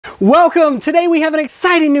Welcome! Today we have an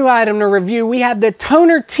exciting new item to review. We have the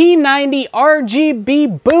Tonor T90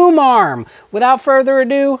 RGB boom arm. Without further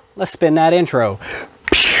ado, let's spin that intro.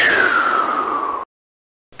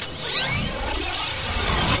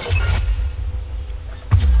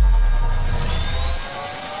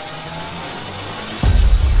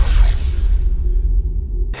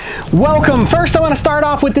 Welcome. First, I want to start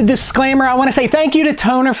off with the disclaimer. I want to say thank you to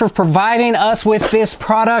Tonor for providing us with this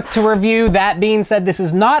product to review. That being said, this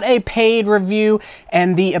is not a paid review,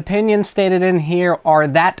 and the opinions stated in here are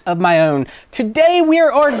that of my own. Today, we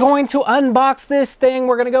are going to unbox this thing.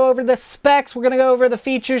 We're going to go over the specs. We're going to go over the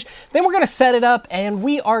features. Then we're going to set it up, and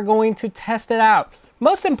we are going to test it out.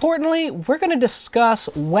 Most importantly, we're going to discuss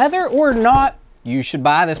whether or not you should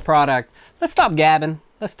buy this product. Let's stop gabbing.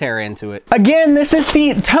 Let's tear into it. Again, this is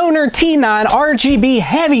the Tonor T9 RGB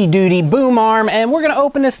heavy duty boom arm, and we're gonna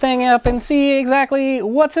open this thing up and see exactly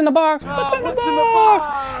what's in the box. What's in the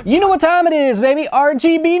box? You know what time it is, baby.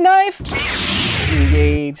 RGB knife.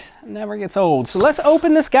 Engage. Never gets old. So let's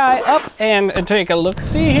open this guy up and take a look.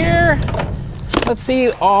 See here. Let's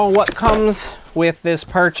see all what comes with this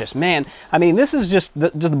purchase. Man, I mean, this is just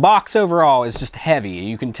the box overall is just heavy.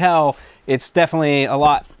 You can tell it's definitely a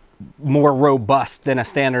lot more robust than a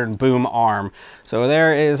standard boom arm. So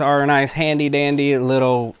there is our nice handy dandy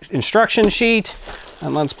little instruction sheet,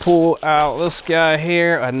 and let's pull out this guy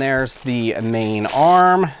here, and there's the main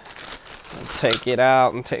arm. Let's take it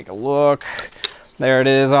out and take a look. There it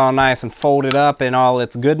is, all nice and folded up in all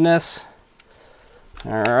its goodness.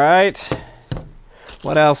 All right,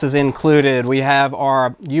 what else is included? We have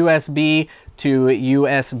our USB to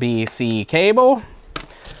USB-C cable.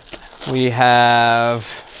 We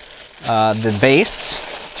have the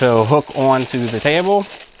base to hook onto the table.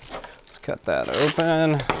 Let's cut that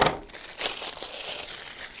open.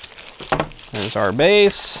 There's our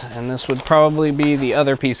base, and this would probably be the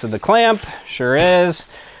other piece of the clamp. Sure is.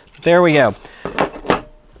 There we go.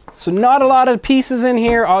 So not a lot of pieces in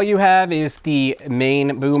here. All you have is the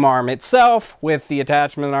main boom arm itself with the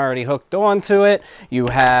attachment already hooked onto it. You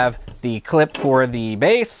have the clip for the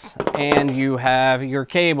base, and you have your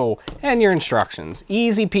cable and your instructions.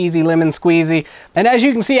 Easy peasy lemon squeezy. And as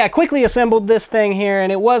you can see, I quickly assembled this thing here,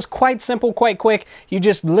 and it was quite simple, quite quick. You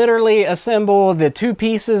just literally assemble the two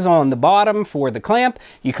pieces on the bottom for the clamp.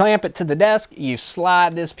 You clamp it to the desk, you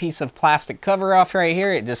slide this piece of plastic cover off right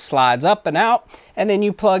here. It just slides up and out, and then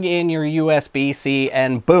you plug in your USB-C,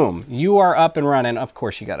 and boom, you are up and running. Of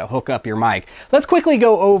course, you got to hook up your mic. Let's quickly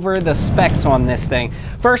go over the specs on this thing.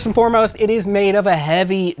 First and foremost, it is made of a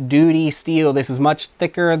heavy duty steel. This is much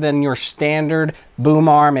thicker than your standard boom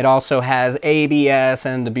arm. It also has ABS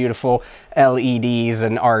and the beautiful LEDs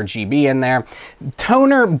and RGB in there.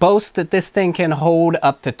 Tonor boasts that this thing can hold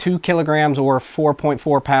up to 2 kilograms or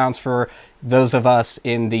 4.4 pounds for those of us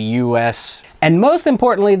in the US. And most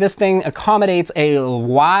importantly, this thing accommodates a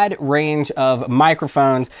wide range of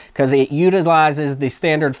microphones because it utilizes the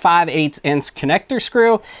standard 5/8 inch connector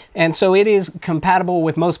screw. And so it is compatible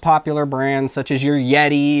with most popular brands such as your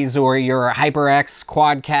Yetis or your HyperX,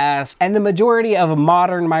 Quadcast. And the majority of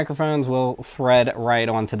modern microphones will thread right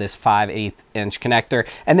onto this 5/8 inch connector.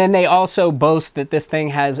 And then they also boast that this thing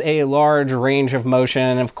has a large range of motion.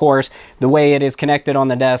 And of course, the way it is connected on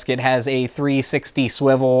the desk, it has a 360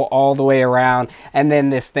 swivel all the way around, and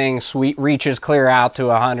then this thing reaches clear out to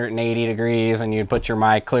 180 degrees, and you put your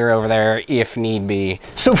mic clear over there if need be.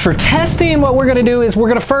 So for testing, what we're going to do is we're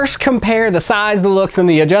going to first compare the size, the looks, and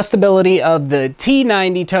the adjustability of the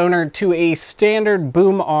T90 Tonor to a standard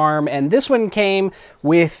boom arm, and this one came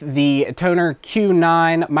with the Tonor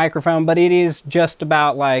Q9 microphone, but it is just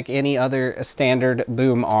about like any other standard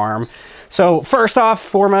boom arm. So first off,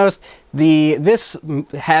 foremost, this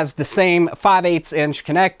has the same 5/8 inch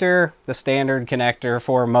connector, the standard connector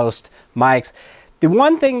for most mics. The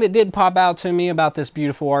one thing that did pop out to me about this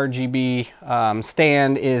beautiful RGB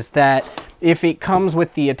stand is that if it comes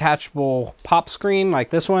with the attachable pop screen like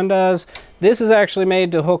this one does, this is actually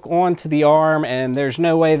made to hook onto the arm, and there's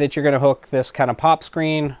no way that you're going to hook this kind of pop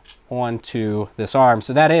screen onto this arm.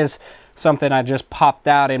 So that is something I just popped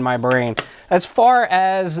out in my brain. As far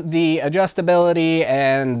as the adjustability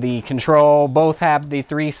and the control, both have the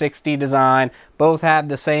 360 design, both have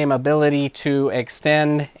the same ability to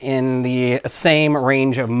extend in the same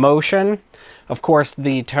range of motion. Of course,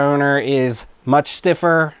 the Tonor is much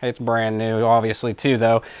stiffer. It's brand new, obviously, too,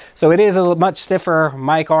 though. So it is a much stiffer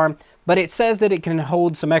mic arm, but it says that it can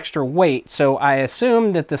hold some extra weight. So I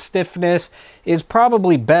assume that the stiffness is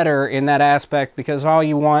probably better in that aspect, because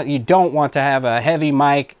you don't want to have a heavy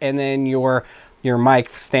mic and then your mic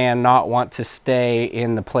stand not want to stay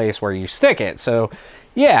in the place where you stick it. So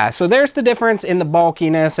Yeah, so there's the difference in the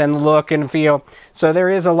bulkiness and look and feel. So there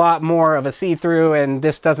is a lot more of a see-through, and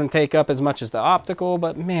this doesn't take up as much as the optical,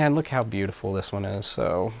 but man, look how beautiful this one is.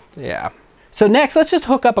 So yeah. So next, let's just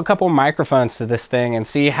hook up a couple microphones to this thing and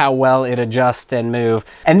see how well it adjusts and move.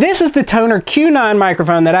 And this is the Tonor Q9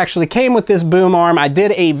 microphone that actually came with this boom arm. I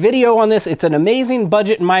did a video on this. It's an amazing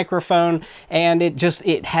budget microphone, and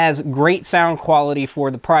it has great sound quality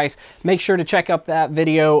for the price. Make sure to check out that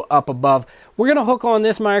video up above. We're gonna hook on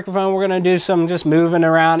this microphone. We're gonna do some just moving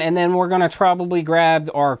around, and then we're gonna probably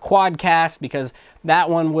grab our Quadcast, because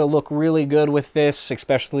that one will look really good with this,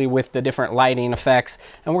 especially with the different lighting effects.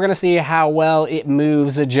 And we're gonna see how well it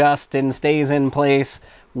moves, adjusts, and stays in place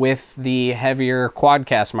with the heavier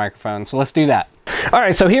Quadcast microphone. So let's do that. All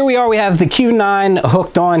right, so here we are. We have the Q9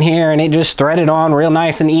 hooked on here, and it just threaded on real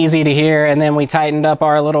nice and easy to hear. And then we tightened up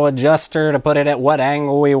our little adjuster to put it at what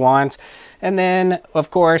angle we want. And then, of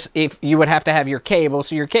course, if you would have to have your cable,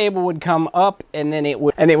 so your cable would come up, and then it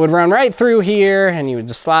would run right through here, and you would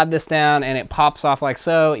just slide this down, and it pops off like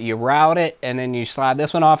so. You route it, and then you slide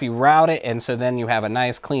this one off, you route it, and so then you have a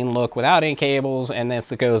nice clean look without any cables, and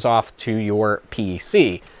this goes off to your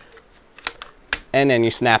PC. And then you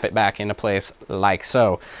snap it back into place like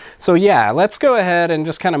so. So yeah, let's go ahead and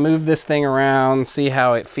just kind of move this thing around, see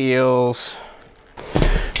how it feels.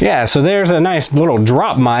 Yeah, so there's a nice little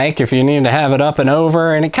drop mic if you need to have it up and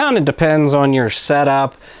over, and it kind of depends on your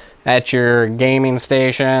setup at your gaming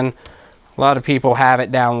station. A lot of people have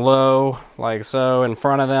it down low, like so, in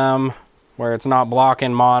front of them, where it's not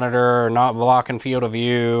blocking monitor or not blocking field of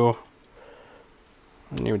view.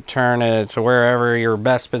 And you would turn it to wherever your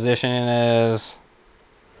best position is.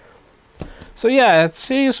 So yeah,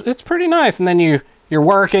 it's pretty nice. And then you're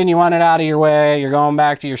working, you want it out of your way, you're going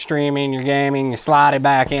back to your streaming, your gaming, you slide it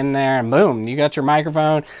back in there, and boom, you got your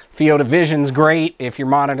microphone. Field of vision's great if your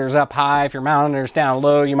monitor's up high. If your monitor's down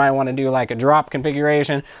low, you might want to do like a drop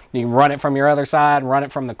configuration. You can run it from your other side, run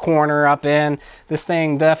it from the corner up in. This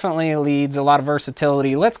thing definitely leads a lot of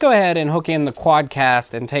versatility. Let's go ahead and hook in the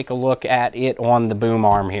Quadcast and take a look at it on the boom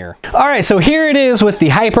arm here. All right, so here it is with the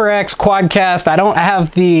HyperX Quadcast. I don't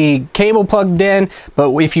have the cable plugged in,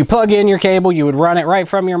 but if you plug in your cable, you would run it right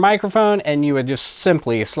from your microphone, and you would just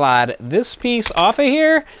simply slide this piece off of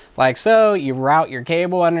here like so. You route your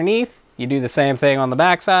cable underneath. You do the same thing on the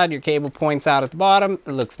back side. Your cable points out at the bottom.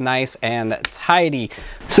 It looks nice and tidy.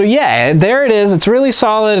 So yeah, there it is. It's really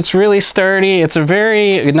solid. It's really sturdy. It's a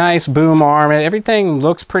very nice boom arm. Everything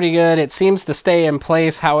looks pretty good. It seems to stay in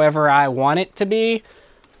place however I want it to be,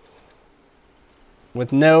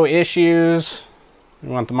 with no issues. You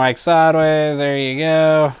want the mic sideways, there you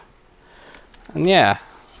go. And yeah,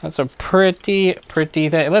 that's a pretty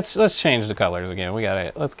thing. Let's change the colors again.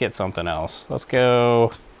 Let's get something else. Let's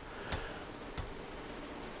go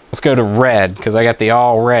to red, because I got the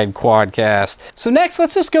all red Quadcast. So next,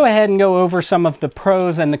 let's just go ahead and go over some of the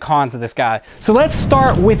pros and the cons of this guy. So let's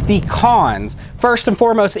start with the cons. First and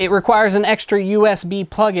foremost, it requires an extra USB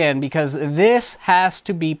plug-in, because this has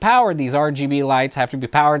to be powered. These RGB lights have to be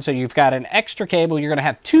powered, so you've got an extra cable. You're gonna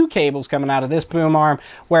have two cables coming out of this boom arm,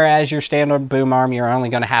 whereas your standard boom arm, you're only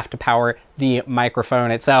gonna have to power the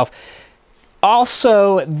microphone itself.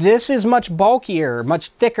 Also, this is much bulkier, much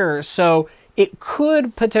thicker, so it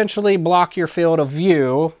could potentially block your field of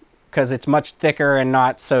view because it's much thicker and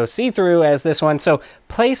not so see-through as this one. So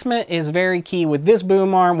placement is very key with this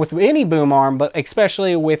boom arm, with any boom arm, but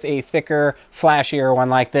especially with a thicker, flashier one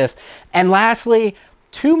like this. And lastly,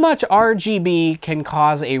 too much RGB can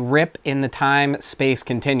cause a rip in the time-space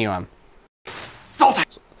continuum.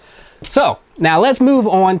 So now let's move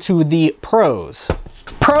on to the pros.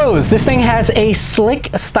 Pros, this thing has a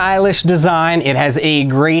slick, stylish design. It has a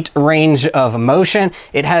great range of motion.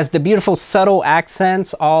 It has the beautiful subtle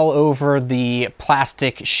accents all over the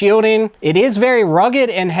plastic shielding. It is very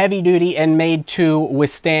rugged and heavy duty and made to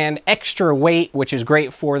withstand extra weight, which is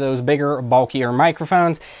great for those bigger, bulkier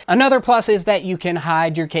microphones. Another plus is that you can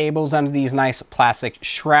hide your cables under these nice plastic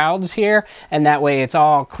shrouds here, and that way it's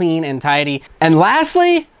all clean and tidy. And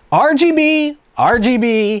lastly, RGB,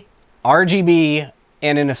 RGB, RGB,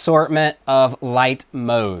 and an assortment of light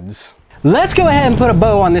modes. Let's go ahead and put a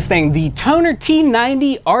bow on this thing. The Tonor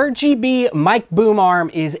T90 RGB mic boom arm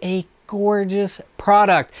is a gorgeous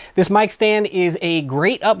product. This mic stand is a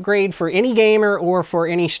great upgrade for any gamer or for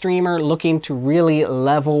any streamer looking to really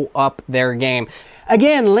level up their game.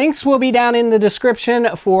 Again, links will be down in the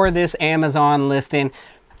description for this Amazon listing.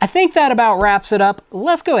 I think that about wraps it up.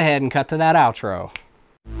 Let's go ahead and cut to that outro.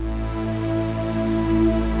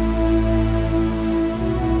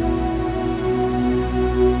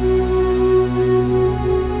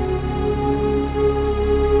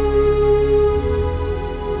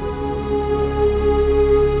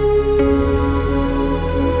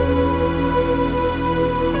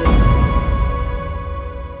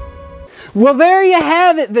 Well, there you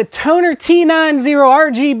have it, the Tonor T90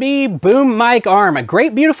 RGB boom mic arm. A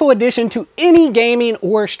great, beautiful addition to any gaming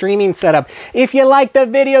or streaming setup. If you liked the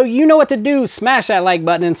video, you know what to do. Smash that like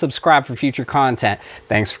button and subscribe for future content.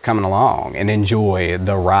 Thanks for coming along and enjoy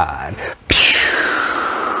the ride.